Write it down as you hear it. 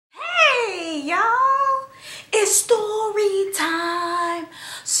It's story time.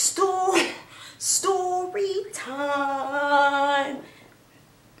 Story time.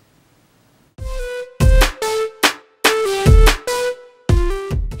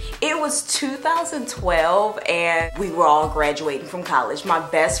 It was 2012 and we were all graduating from college. My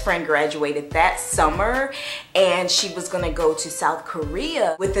best friend graduated that summer and she was gonna go to South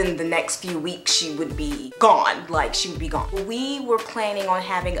Korea. Within the next few weeks, she would be gone. Like, she would be gone. We were planning on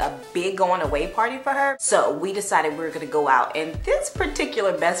having a big going away party for her. So we decided we were gonna go out. And this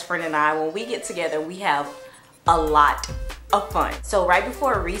particular best friend and I, when we get together, we have a lot of fun. So right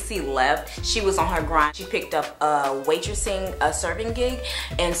before Reese left, she was on her grind. She picked up a waitressing, a serving gig,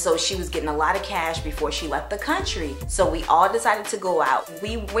 and so she was getting a lot of cash before she left the country. So we all decided to go out.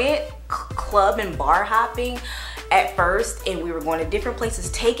 We went club and bar hopping at first, and we were going to different places,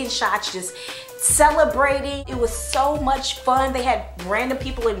 taking shots, just celebrating. It was so much fun. They had random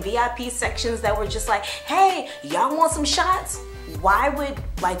people in VIP sections that were just like, hey, y'all want some shots? Why would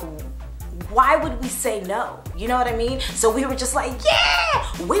we say no? You know what I mean? So we were just like, yeah,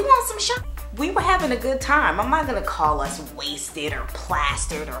 we want some shots. We were having a good time. I'm not gonna call us wasted or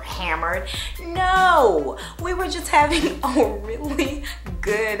plastered or hammered. No, we were just having a really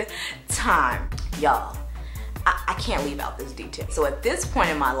good time. Y'all, I can't leave out this detail. So at this point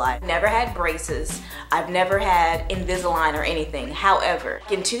in my life, I've never had braces. I've never had Invisalign or anything. However,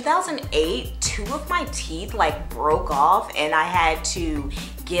 in 2008, 2 of my teeth like broke off and I had to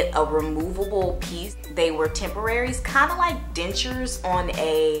get a removable piece. They were temporaries, kind of like dentures on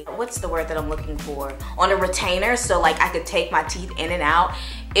a, what's the word that I'm looking for? On a retainer, so like I could take my teeth in and out.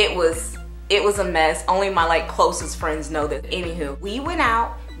 It was a mess. Only my like closest friends know that. Anywho, we went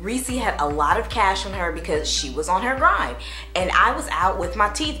out. Reese had a lot of cash on her because she was on her grind. And I was out with my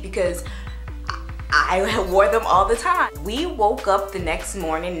teeth because I wore them all the time. We woke up the next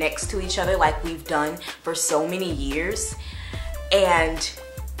morning next to each other like we've done for so many years. And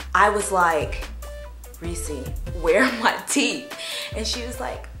I was like, Reese, where are my teeth? And she was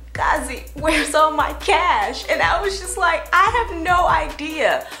like, Gozi, where's all my cash? And I was just like, I have no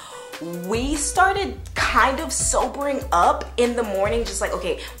idea. We started kind of sobering up in the morning, just like,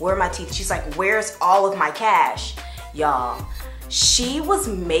 okay, where are my teeth? She's like, where's all of my cash? Y'all, she was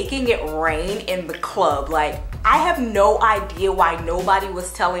making it rain in the club. Like, I have no idea why nobody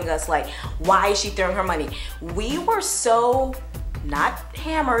was telling us, like, why is she throwing her money? We were so not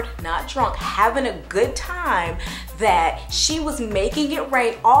hammered, not drunk, having a good time that she was making it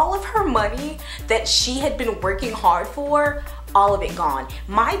rain. All of her money that she had been working hard for, all of it gone.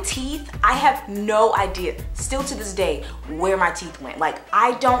 My teeth, I have no idea, still to this day, where my teeth went. Like,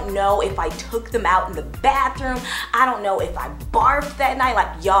 I don't know if I took them out in the bathroom. I don't know if I barfed that night.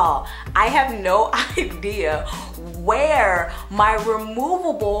 Like, y'all, I have no idea where my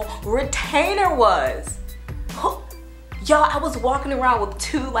removable retainer was. Y'all, I was walking around with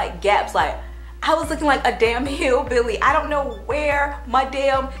 2 like gaps. Like, I was looking like a damn hillbilly. I don't know where my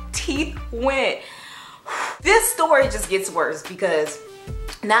damn teeth went. This story just gets worse because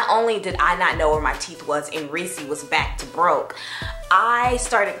not only did I not know where my teeth was and Reese was back to broke, I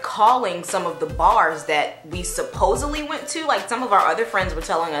started calling some of the bars that we supposedly went to. Like, some of our other friends were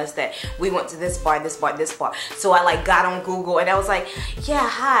telling us that we went to this bar, this bar, this bar. So I like got on Google and I was like, yeah,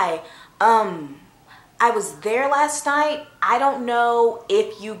 hi. I was there last night. I don't know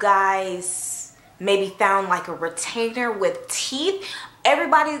if you guys maybe found like a retainer with teeth.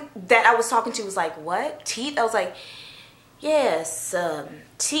 Everybody that I was talking to was like, what? Teeth? I was like, yes,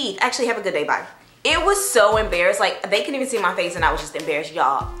 teeth. Actually, have a good day, bye. It was so embarrassed. Like, they couldn't even see my face and I was just embarrassed,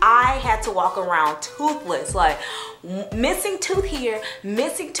 y'all. I had to walk around toothless, like missing tooth here,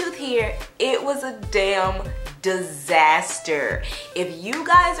 missing tooth here. It was a damn disaster. If you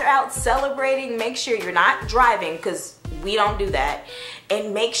guys are out celebrating, make sure you're not driving, because we don't do that.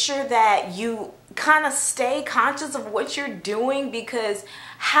 And make sure that you kind of stay conscious of what you're doing, because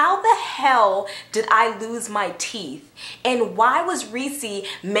how the hell did I lose my teeth? And why was Reese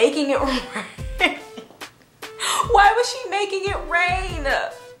making it rain? Why was she making it rain?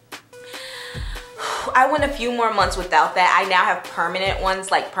 I went a few more months without that. I now have permanent ones,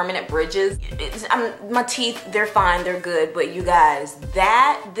 like permanent bridges. My teeth, they're fine, they're good. But you guys,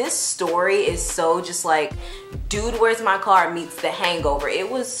 this story is so just like, dude, where's my car meets The Hangover. It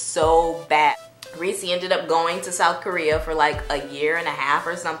was so bad. Reese ended up going to South Korea for like a year and a half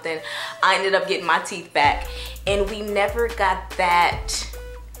or something. I ended up getting my teeth back and we never got that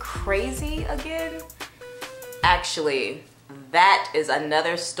crazy again. Actually, that is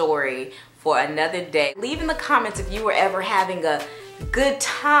another story for another day. Leave in the comments if you were ever having a good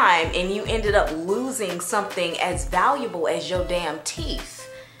time and you ended up losing something as valuable as your damn teeth.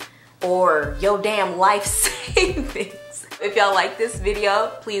 or your damn life savings. If y'all like this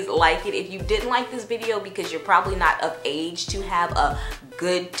video, please like it. If you didn't like this video because you're probably not of age to have a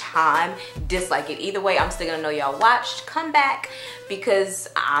good time, dislike it. Either way, I'm still gonna know y'all watched. Come back because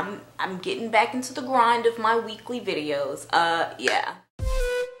I'm getting back into the grind of my weekly videos. Yeah.